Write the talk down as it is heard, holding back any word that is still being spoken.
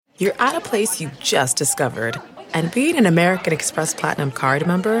you're at a place you just discovered. And being an American Express Platinum card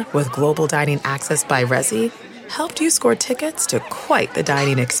member with global dining access by Resy helped you score tickets to quite the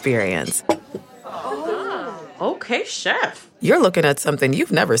dining experience. Oh, okay, chef. You're looking at something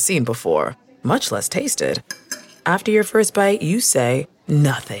you've never seen before, much less tasted. After your first bite, you say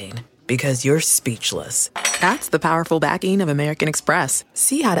nothing because you're speechless. That's the powerful backing of American Express.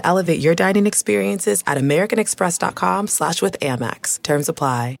 See how to elevate your dining experiences at americanexpress.com/withAmex. Terms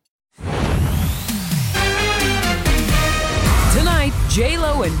apply. Tonight,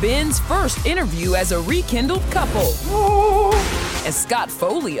 J-Lo and Ben's first interview as a rekindled couple. As Scott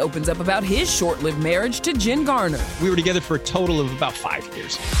Foley opens up about his short-lived marriage to Jen Garner. We were together for a total of about 5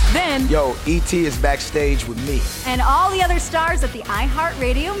 years. Then, yo, E.T. is backstage with me. And all the other stars at the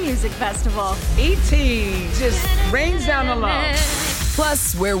iHeartRadio Music Festival. E.T. just rains down the love.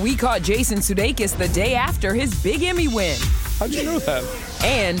 Plus, where we caught Jason Sudeikis the day after his big Emmy win. How'd you know that?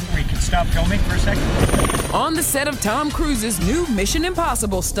 And we can stop filming for a second. On the set of Tom Cruise's new Mission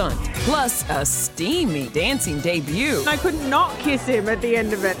Impossible stunt. Plus, a steamy dancing debut. I could not kiss him at the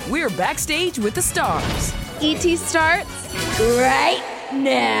end of it. We're backstage with the stars. E.T. starts right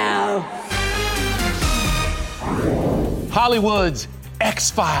now. Hollywood's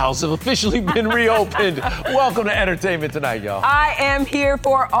X-Files have officially been reopened. Welcome to Entertainment Tonight, y'all. I am here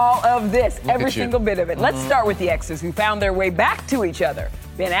for all of this, every at you. single bit of it. Let's start with the exes who found their way back to each other.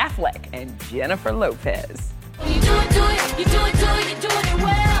 Ben Affleck and Jennifer Lopez.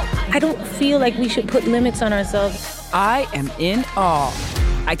 I don't feel like we should put limits on ourselves. I am in awe.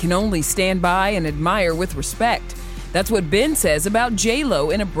 I can only stand by and admire with respect. That's what Ben says about J-Lo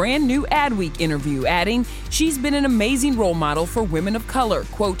in a brand new Adweek interview, adding, she's been an amazing role model for women of color.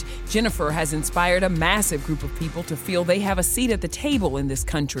 Quote, Jennifer has inspired a massive group of people to feel they have a seat at the table in this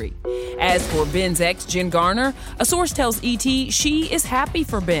country. As for Ben's ex, Jen Garner, a source tells E.T. she is happy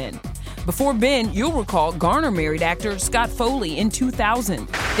for Ben. Before Ben, you'll recall Garner married actor Scott Foley in 2000.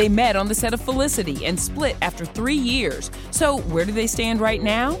 They met on the set of Felicity and split after 3 years. So where do they stand right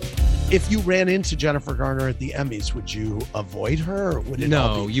now? If you ran into Jennifer Garner at the Emmys, would you avoid her? Or would it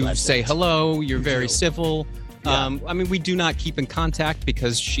all No, be you pleasant? say hello. You're very civil. Yeah. I mean, we do not keep in contact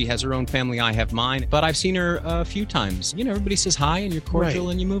because she has her own family, I have mine. But I've seen her a few times. You know, everybody says hi and you're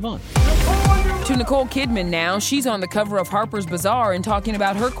cordial and you move on. To Nicole Kidman now. She's on the cover of Harper's Bazaar and talking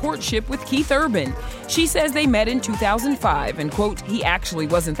about her courtship with Keith Urban. She says they met in 2005 and, quote, he actually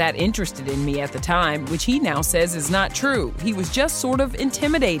wasn't that interested in me at the time, which he now says is not true. He was just sort of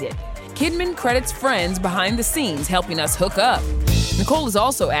intimidated. Kidman credits friends behind the scenes helping us hook up. Nicole is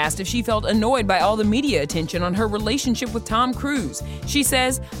also asked if she felt annoyed by all the media attention on her relationship with Tom Cruise. She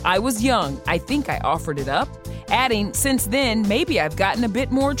says, I was young. I think I offered it up. Adding, since then, maybe I've gotten a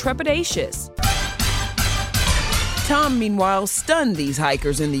bit more trepidatious. Tom, meanwhile, stunned these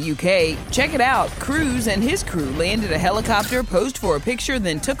hikers in the UK. Check it out. Cruise and his crew landed a helicopter, posed for a picture,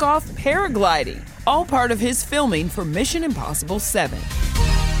 then took off paragliding. All part of his filming for Mission Impossible 7.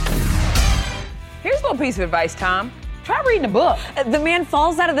 Here's a little piece of advice, Tom. Try reading a book. The man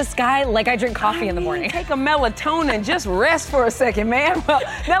falls out of the sky like I drink coffee in the morning. Take a melatonin, just rest for a second, man. Well,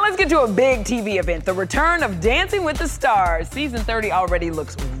 now let's get to a big TV event, the return of Dancing with the Stars. Season 30 already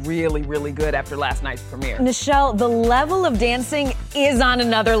looks really, really good after last night's premiere. Nichelle, the level of dancing is on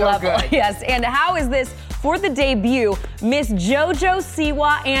another level. Good. Yes, and how is this for the debut? Miss JoJo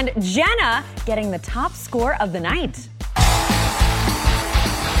Siwa and Jenna getting the top score of the night.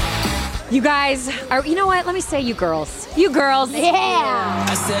 You guys are, you know what? Let me say you girls. You girls. Yeah.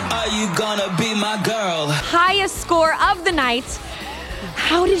 I said, are you gonna be my girl? Highest score of the night.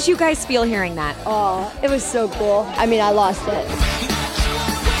 How did you guys feel hearing that? Oh, it was so cool. I mean, I lost it.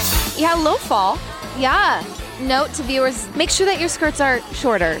 Yeah, low fall. Yeah. Note to viewers, make sure that your skirts are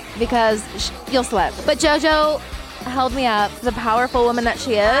shorter because you'll slip. But JoJo held me up, the powerful woman that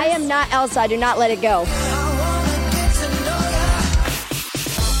she is. I am not Elsa. I do not let it go.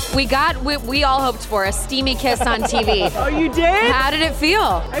 We got what we all hoped for, a steamy kiss on TV. Oh, you did? How did it feel?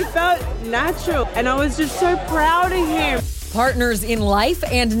 I felt natural, and I was just so proud of him. Partners in life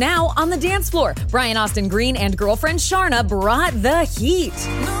and now on the dance floor. Brian Austin Green and girlfriend Sharna brought the heat.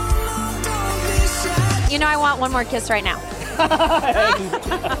 You know I want one more kiss right now. You're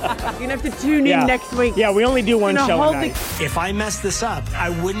gonna have to tune in next week. Yeah, we only do one show a night. If I mess this up, I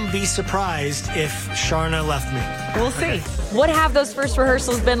wouldn't be surprised if Sharna left me. We'll see. What have those first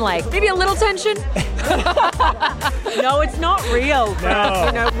rehearsals been like? Maybe a little tension? No, it's not real. No.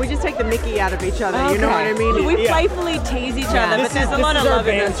 You know, we just take the mickey out of each other. You know what I mean? We playfully tease each other, but there's a lot of love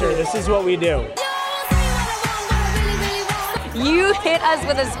in banter. This is what we do. You hit us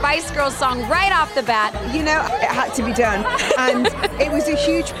with a Spice Girls song right off the bat. You know, it had to be done. And it was a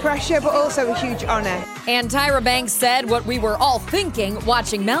huge pressure, but also a huge honor. And Tyra Banks said what we were all thinking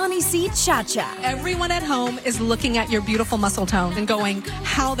watching Melanie C. Cha-Cha. Everyone at home is looking at your beautiful muscle tone and going,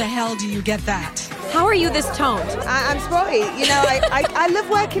 how the hell do you get that? How are you this toned? I'm sporty. You know, I love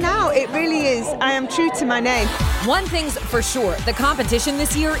working out. It really is. I am true to my name. One thing's for sure, the competition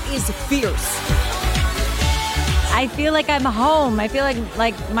this year is fierce. I feel like I'm home. I feel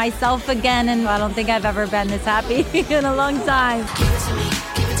like myself again, and I don't think I've ever been this happy in a long time.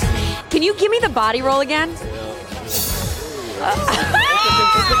 Can you give me the body roll again?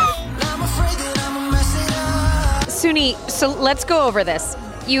 Suni, so let's go over this.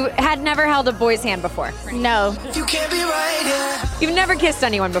 You had never held a boy's hand before. No. You've never kissed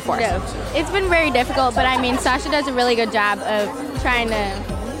anyone before. No. It's been very difficult, but I mean, Sasha does a really good job of trying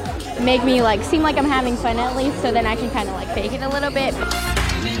to make me like seem like I'm having fun at least, so then I can kind of like fake it a little bit.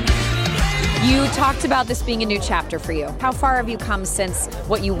 You talked about this being a new chapter for you. How far have you come since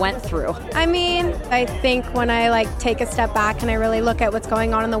what you went through? I mean, I think when I like take a step back and I really look at what's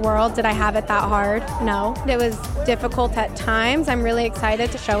going on in the world, did I have it that hard? No. It was difficult at times. I'm really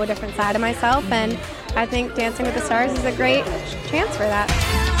excited to show a different side of myself, and I think Dancing with the Stars is a great chance for that.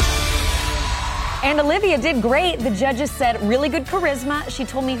 And Olivia did great. The judges said really good charisma. She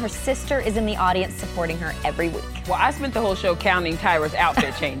told me her sister is in the audience supporting her every week. Well, I spent the whole show counting Tyra's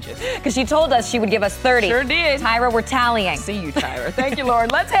outfit changes. Because she told us she would give us 30. Sure did. Tyra, we're tallying. See you, Tyra. Thank you, Lauren.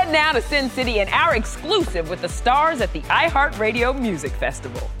 Let's head now to Sin City and our exclusive with the stars at the iHeartRadio Music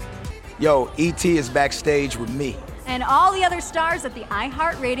Festival. Yo, E.T. is backstage with me. And all the other stars at the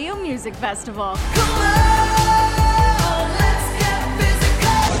iHeartRadio Music Festival.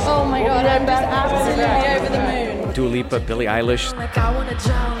 Oh my God, I'm just absolutely over the moon. Dua Lipa, Billie Eilish.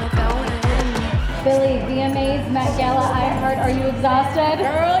 Billy, VMAs, Met Gala, iHeart, are you exhausted?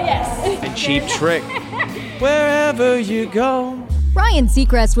 Girl, yes. And Cheap Trick. Wherever you go. Ryan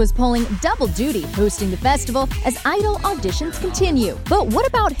Seacrest was pulling double duty hosting the festival as Idol auditions continue. But what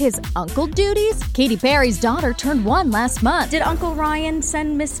about his uncle duties? Katy Perry's daughter turned 1 last month. Did Uncle Ryan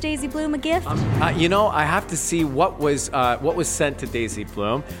send Miss Daisy Bloom a gift? You know, I have to see what was sent to Daisy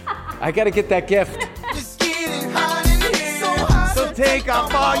Bloom. I got to get that gift. So take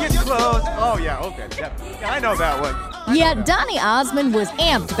off all your clothes. Oh, yeah, okay. I know that one. Yet Donny Osmond was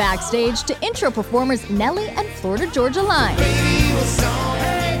amped backstage to intro performers Nelly and Florida Georgia Line.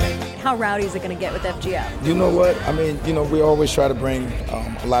 How rowdy is it going to get with FGF? You know what? I mean, you know, we always try to bring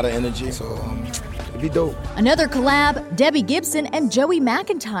a lot of energy, so it'd be dope. Another collab, Debbie Gibson and Joey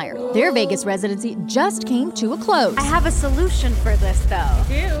McIntyre. Their Vegas residency just came to a close. I have a solution for this, though.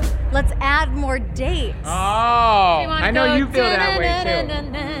 Cute. Let's add more dates. Oh, I know you feel that way,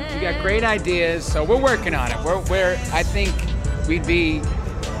 too. You got great ideas, so we're working on it. I think we'd be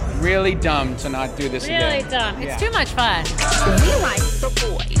really dumb to not do this again. Really dumb. Yeah. It's too much fun. We like the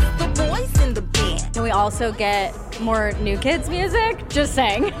boys in the band. And we also get more New Kids music. Just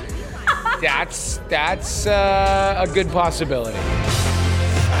saying. That's a good possibility.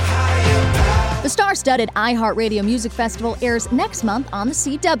 The star-studded iHeartRadio Music Festival airs next month on the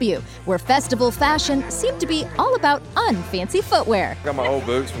CW, where festival fashion seemed to be all about unfancy footwear. I got my old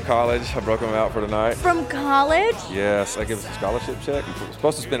boots from college. I broke them out for tonight. From college? Yes, I gave us a scholarship check. I was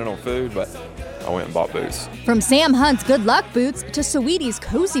supposed to spend it on food, but I went and bought boots. From Sam Hunt's Good Luck boots to Saweetie's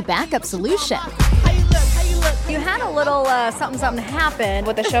cozy backup solution. You had a little something happen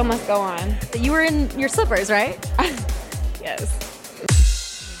with The Show Must Go On. You were in your slippers, right? Yes.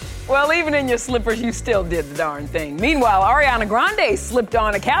 Well, even in your slippers, you still did the darn thing. Meanwhile, Ariana Grande slipped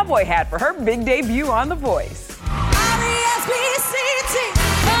on a cowboy hat for her big debut on The Voice.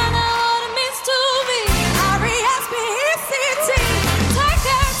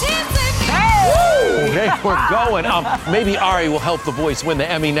 Hey, we're going. Maybe Ari will help The Voice win the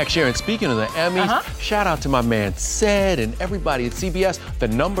Emmy next year. And speaking of the Emmys, shout out to my man Sid and everybody at CBS. The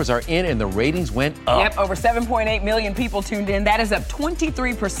numbers are in and the ratings went up. Yep, over 7.8 million people tuned in. That is up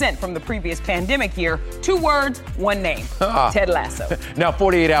 23% from the previous pandemic year. 2 words, 1 name. Ted Lasso. Now,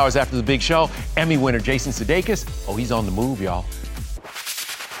 48 hours after the big show, Emmy winner Jason Sudeikis, he's on the move, y'all.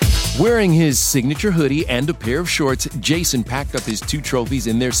 Wearing his signature hoodie and a pair of shorts, Jason packed up his 2 trophies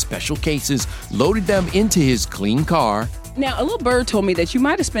in their special cases, loaded them into his clean car. Now, a little bird told me that you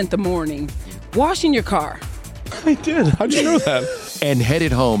might have spent the morning washing your car. I did. How'd you know that? And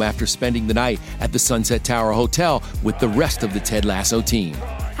headed home after spending the night at the Sunset Tower Hotel with the rest of the Ted Lasso team.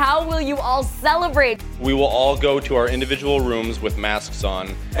 How will you all celebrate? We will all go to our individual rooms with masks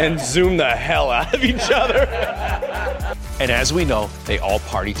on and zoom the hell out of each other. And as we know, they all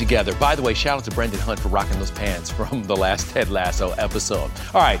party together. By the way, shout out to Brendan Hunt for rocking those pants from the last Ted Lasso episode.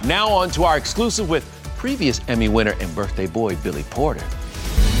 All right, now on to our exclusive with previous Emmy winner and birthday boy, Billy Porter.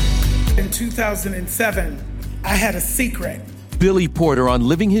 In 2007, I had a secret. Billy Porter on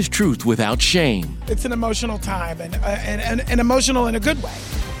Living His Truth Without Shame. It's an emotional time, and emotional in a good way.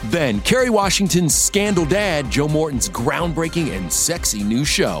 Then, Kerry Washington's scandal dad, Joe Morton's groundbreaking and sexy new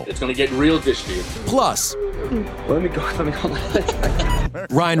show. It's going to get real dishy. Plus, Let me go.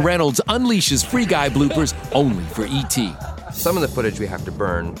 Ryan Reynolds unleashes Free Guy bloopers only for E.T. Some of the footage we have to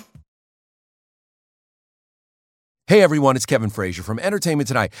burn. Hey everyone, it's Kevin Frazier from Entertainment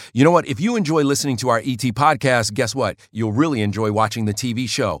Tonight. You know what? If you enjoy listening to our ET podcast, guess what? You'll really enjoy watching the TV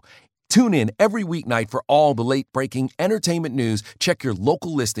show. Tune in every weeknight for all the late-breaking entertainment news. Check your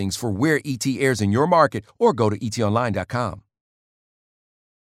local listings for where ET airs in your market or go to etonline.com.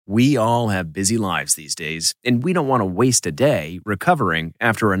 We all have busy lives these days, and we don't want to waste a day recovering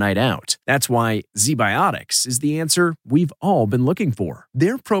after a night out. That's why ZBiotics is the answer we've all been looking for.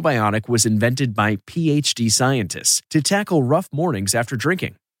 Their probiotic was invented by PhD scientists to tackle rough mornings after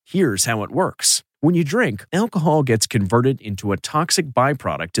drinking. Here's how it works. When you drink, alcohol gets converted into a toxic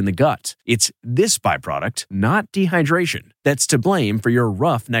byproduct in the gut. It's this byproduct, not dehydration, that's to blame for your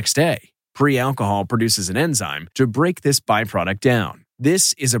rough next day. Pre-alcohol produces an enzyme to break this byproduct down.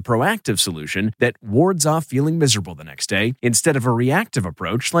 This is a proactive solution that wards off feeling miserable the next day instead of a reactive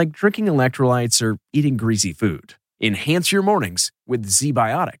approach like drinking electrolytes or eating greasy food. Enhance your mornings with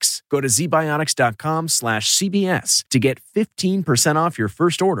ZBiotics. Go to zbiotics.com/CBS to get 15% off your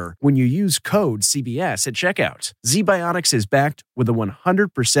first order when you use code CBS at checkout. ZBiotics is backed with a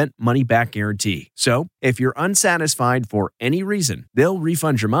 100% money-back guarantee. So, if you're unsatisfied for any reason, they'll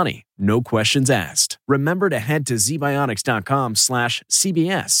refund your money. No questions asked. Remember to head to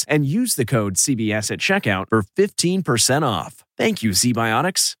zbiotics.com/CBS and use the code CBS at checkout for 15% off. Thank you,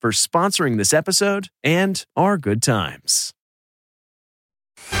 ZBiotics, for sponsoring this episode and our good times.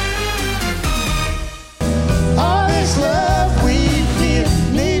 All this love we feel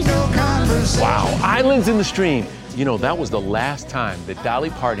needs no conversation. Wow, Islands in the Stream. You know, that was the last time that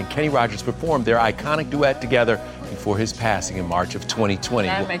Dolly Parton and Kenny Rogers performed their iconic duet together before his passing in March of 2020.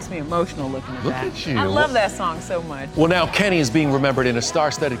 That makes me emotional looking at Look that. at you. I love that song so much. Well, now Kenny is being remembered in a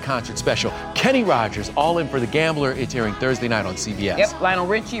star-studded concert special. Kenny Rogers, All In for the Gambler. It's airing Thursday night on CBS. Yep, Lionel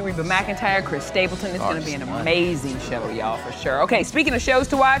Richie, Reba McEntire, Chris Stapleton. It's going to be an amazing show, y'all, for sure. Okay, speaking of shows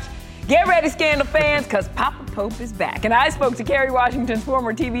to watch, get ready, Scandal fans, because Papa Pope is back. And I spoke to Kerry Washington's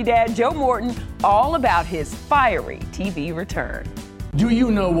former TV dad, Joe Morton, all about his fiery TV return. Do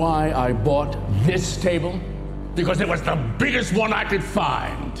you know why I bought this table? Because it was the biggest one I could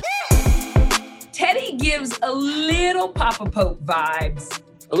find. Teddy gives a little Papa Pope vibes.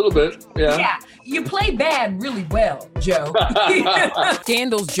 A little bit, yeah. Yeah, you play bad really well, Joe.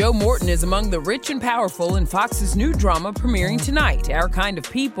 Scandal's Joe Morton is among the rich and powerful in Fox's new drama premiering tonight, Our Kind of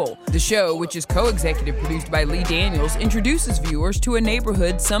People. The show, which is co-executive produced by Lee Daniels, introduces viewers to a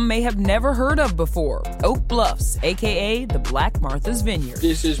neighborhood some may have never heard of before, Oak Bluffs, a.k.a. the Black Martha's Vineyard.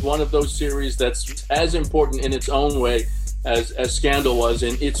 This is one of those series that's as important in its own way as Scandal was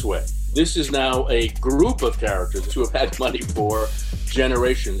in its way. This is now a group of characters who have had money for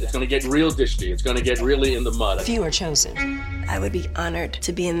generations. It's going to get real dishy. It's going to get really in the mud. If you were chosen, I would be honored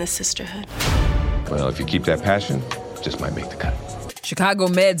to be in this sisterhood. Well, if you keep that passion, just might make the cut. Chicago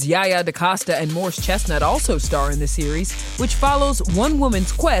Med's Yaya DaCosta and Morris Chestnut also star in the series, which follows one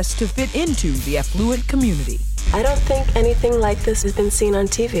woman's quest to fit into the affluent community. I don't think anything like this has been seen on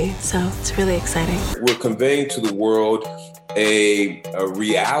TV, so it's really exciting. We're conveying to the world a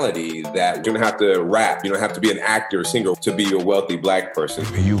reality that you don't have to rap, you don't have to be an actor or singer to be a wealthy Black person.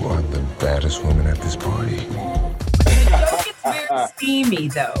 You are the baddest woman at this party. Joe gets very steamy,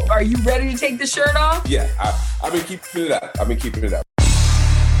 though. Are you ready to take the shirt off? Yeah, I've been keeping it up.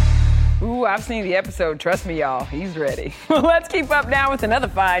 Ooh, I've seen the episode. Trust me, y'all. He's ready. Let's keep up now with another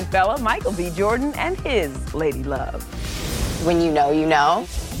fine fella, Michael B. Jordan and his lady love. When you know, you know.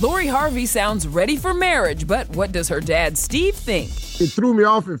 Lori Harvey sounds ready for marriage, but what does her dad, Steve, think? It threw me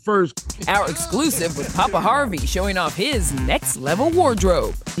off at first. Our exclusive with Papa Harvey showing off his next-level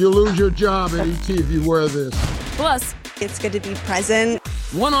wardrobe. You'll lose your job at ET if you wear this. Plus, it's good to be present.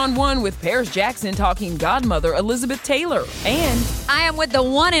 One-on-one with Paris Jackson talking godmother Elizabeth Taylor. And I am with the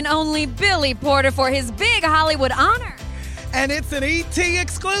one and only Billy Porter for his big Hollywood honor. And it's an ET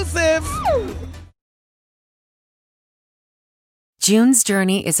exclusive. June's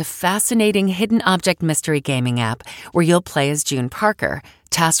Journey is a fascinating hidden object mystery gaming app where you'll play as June Parker,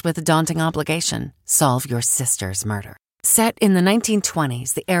 tasked with a daunting obligation: solve your sister's murder. Set in the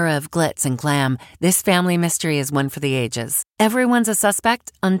 1920s, the era of glitz and glam, this family mystery is one for the ages. Everyone's a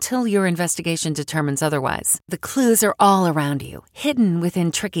suspect until your investigation determines otherwise. The clues are all around you, hidden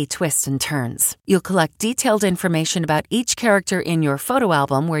within tricky twists and turns. You'll collect detailed information about each character in your photo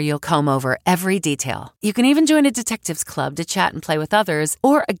album where you'll comb over every detail. You can even join a detectives club to chat and play with others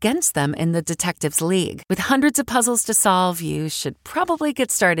or against them in the Detectives League. With hundreds of puzzles to solve, you should probably get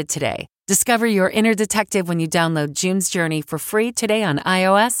started today. Discover your inner detective when you download June's Journey for free today on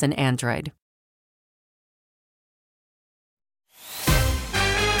iOS and Android.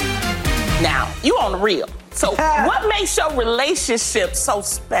 Now, you on the real. So what makes your relationship so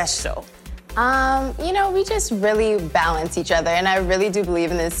special? We just really balance each other. And I really do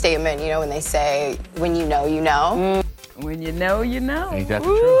believe in this statement, when they say, when you know, you know. When you know, you know. Ain't that the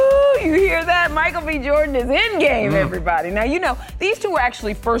Ooh, truth? you hear that? Michael B. Jordan is in game, everybody. Now, these two were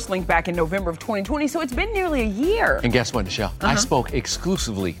actually first linked back in November of 2020, so it's been nearly a year. And guess what, Nichelle? I spoke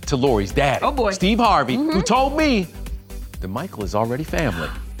exclusively to Lori's dad, Steve Harvey, who told me that Michael is already family.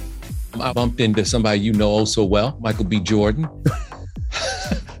 I bumped into somebody you know oh so well, Michael B. Jordan.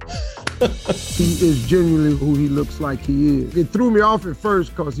 He is genuinely who he looks like he is. It threw me off at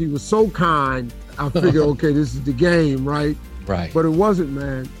first because he was so kind. I figured, okay, this is the game, right? Right. But it wasn't,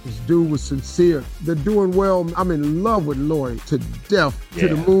 man. This dude was sincere. They're doing well. I'm in love with Lori to death, to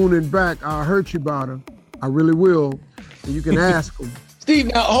the moon and back. I'll hurt you about her. I really will. And you can ask him. Steve,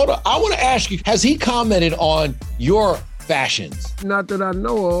 now hold on. I want to ask you, has he commented on your fashions? Not that I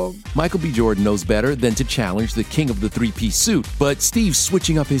know of. Michael B. Jordan knows better than to challenge the king of the three-piece suit, but Steve's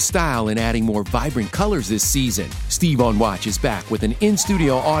switching up his style and adding more vibrant colors this season. Steve on Watch is back with an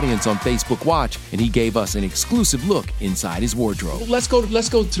in-studio audience on Facebook Watch, and he gave us an exclusive look inside his wardrobe. Let's go to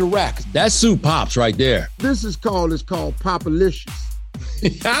the rack. That suit pops right there. This is called Popalicious.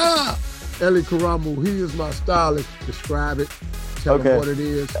 Yeah. Ellie Karamu, he is my stylist. Describe it. Tell them what it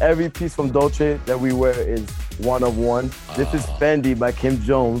is. Every piece from Dolce that we wear is one of one. This is Fendi by Kim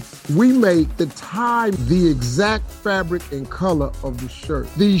Jones. We make the tie the exact fabric and color of the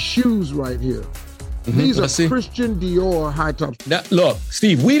shirt. These shoes right here. These are Christian Dior high tops. Now, look,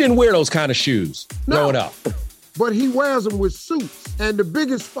 Steve, we didn't wear those kind of shoes growing up. But he wears them with suits. And the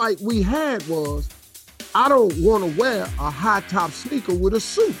biggest fight we had was, I don't want to wear a high top sneaker with a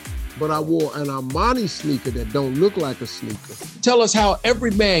suit. But I wore an Armani sneaker that don't look like a sneaker. Tell us how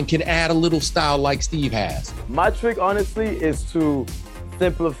every man can add a little style like Steve has. My trick, honestly, is to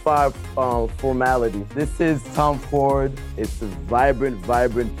simplify formality. This is Tom Ford. It's a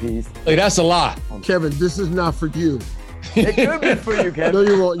vibrant piece. Hey, that's a lot. Kevin, this is not for you. It could be for you, Kevin. No,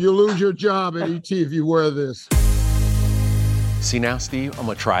 you won't. You'll lose your job at ET if you wear this. See now, Steve, I'm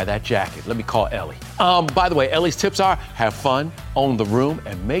gonna try that jacket. Let me call Ellie. By the way, Ellie's tips are have fun, own the room,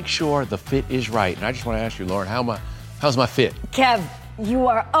 and make sure the fit is right. And I just want to ask you, Lauren, how's my fit? Kev, you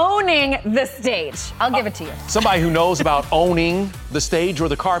are owning the stage. I'll give it to you. Somebody who knows about owning the stage or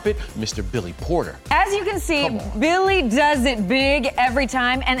the carpet, Mr. Billy Porter. As you can see, Billy does it big every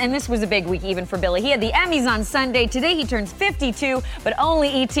time, and this was a big week even for Billy. He had the Emmys on Sunday. Today he turns 52, but only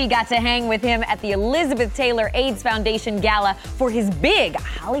E.T. got to hang with him at the Elizabeth Taylor AIDS Foundation Gala for his big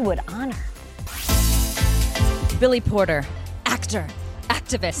Hollywood honor. Billy Porter, actor,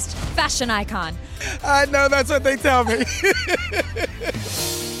 activist, fashion icon. I know, that's what they tell me.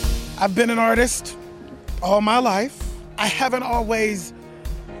 I've been an artist all my life. I haven't always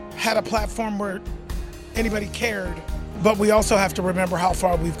had a platform where anybody cared, but we also have to remember how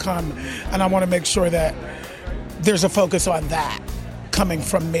far we've come, and I want to make sure that there's a focus on that coming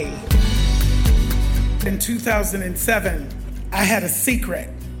from me. In 2007, I had a secret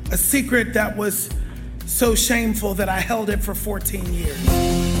that was so shameful that I held it for 14 years.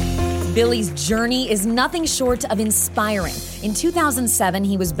 Billy's journey is nothing short of inspiring. In 2007,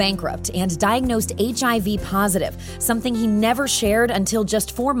 he was bankrupt and diagnosed HIV positive, something he never shared until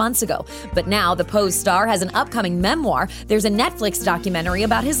just 4 months ago. But now the Pose star has an upcoming memoir. There's a Netflix documentary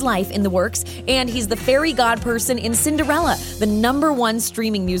about his life in the works, and he's the fairy god person in Cinderella, the #1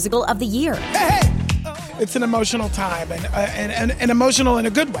 streaming musical of the year. Hey! It's an emotional time, and emotional in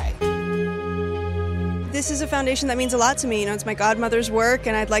a good way. This is a foundation that means a lot to me. It's my godmother's work,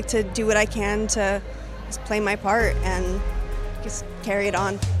 and I'd like to do what I can to just play my part and just carry it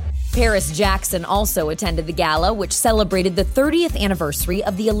on. Paris Jackson also attended the gala, which celebrated the 30th anniversary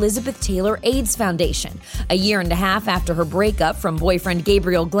of the Elizabeth Taylor AIDS Foundation. A year and a half after her breakup from boyfriend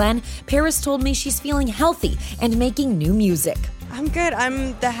Gabriel Glenn, Paris told me she's feeling healthy and making new music. I'm good.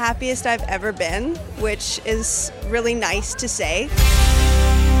 I'm the happiest I've ever been, which is really nice to say.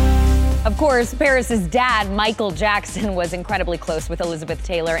 Of course, Paris's dad, Michael Jackson, was incredibly close with Elizabeth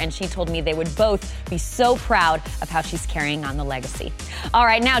Taylor, and she told me they would both be so proud of how she's carrying on the legacy. All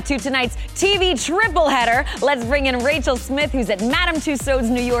right, now to tonight's TV triple header. Let's bring in Rachel Smith, who's at Madame Tussauds,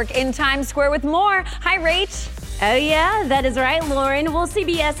 New York, in Times Square with more. Hi, Rach. Oh, yeah, that is right, Lauren. Well,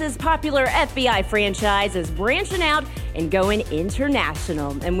 CBS's popular FBI franchise is branching out and going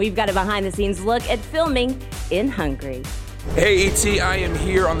international. And we've got a behind-the-scenes look at filming in Hungary. Hey, E.T., I am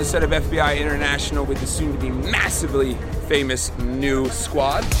here on the set of FBI International with the soon-to-be massively famous new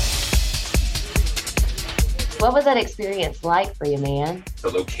squad. What was that experience like for you, man? The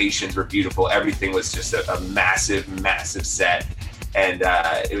locations were beautiful. Everything was just a massive, massive set. And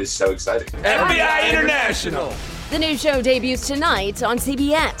it was so exciting. FBI International! The new show debuts tonight on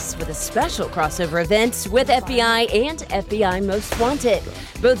CBS with a special crossover event with FBI and FBI Most Wanted.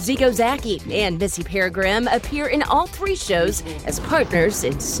 Both Zico Zaki and Missy Peregrym appear in all 3 shows as partners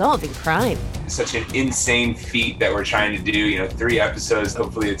in solving crime. Such an insane feat that we're trying to do, 3 episodes.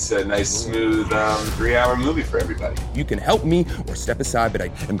 Hopefully it's a nice, smooth 3-hour movie for everybody. You can help me or step aside, but I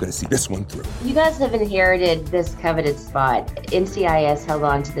am going to see this one through. You guys have inherited this coveted spot. NCIS held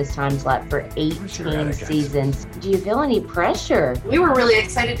on to this time slot for 18 seasons. Do you feel any pressure? We were really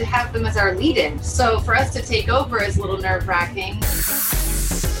excited to have them as our lead-in, so for us to take over is a little nerve-wracking.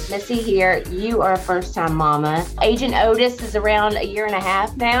 Missy here, you are a first-time mama. Agent Otis is around 1.5 years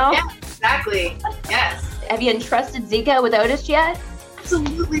now. Yeah, exactly. Yes. Have you entrusted Zico with Otis yet?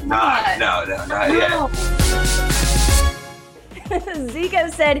 Absolutely not. No, not yet. Zico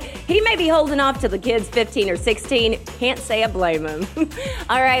said he may be holding off till the kid's 15 or 16. Can't say I blame him.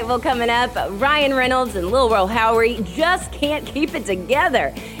 All right, well, coming up, Ryan Reynolds and Lil Rel Howery just can't keep it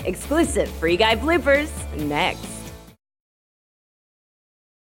together. Exclusive Free Guy bloopers next.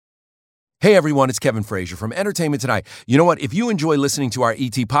 Hey everyone, it's Kevin Frazier from Entertainment Tonight. You know what? If you enjoy listening to our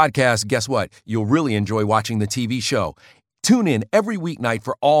ET podcast, guess what? You'll really enjoy watching the TV show. Tune in every weeknight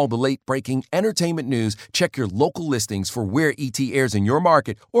for all the late-breaking entertainment news. Check your local listings for where ET airs in your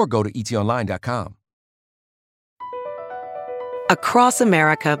market or go to etonline.com. Across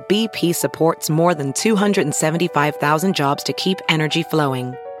America, BP supports more than 275,000 jobs to keep energy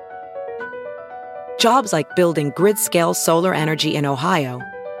flowing. Jobs like building grid-scale solar energy in Ohio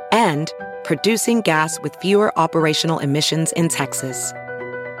and producing gas with fewer operational emissions in Texas.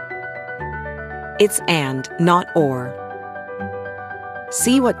 It's and, not or.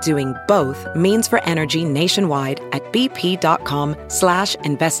 See what doing both means for energy nationwide at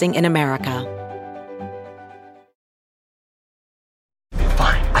bp.com/investing in America.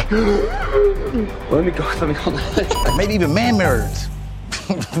 Fine. Let me hold on. Maybe even man-merds.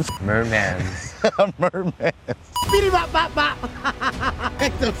 Mermans. Mermans.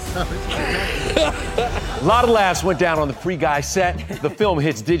 A lot of laughs went down on the Free Guy set. The film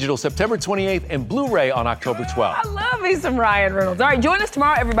hits digital September 28th and Blu-ray on October 12th. I love me some Ryan Reynolds. All right, join us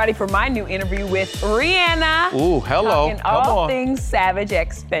tomorrow, everybody, for my new interview with Rihanna. Ooh, hello. Talking all things Savage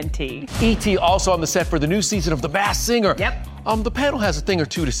X Fenty. E.T. also on the set for the new season of The Masked Singer. Yep. The panel has a thing or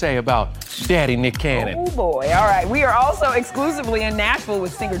two to say about Daddy Nick Cannon. Oh, boy. All right. We are also exclusively in Nashville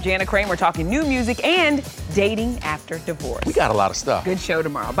with singer Jana Kramer talking new music and dating after divorce. We got a lot of stuff. Good show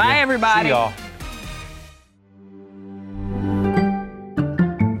tomorrow. Bye, everybody. See y'all.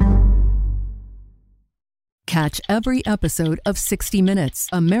 Catch every episode of 60 Minutes,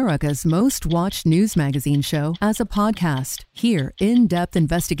 America's most watched news magazine show, as a podcast. Hear in-depth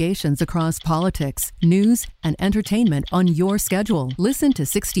investigations across politics, news, and entertainment on your schedule. Listen to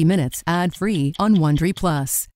 60 Minutes ad-free on Wondery Plus.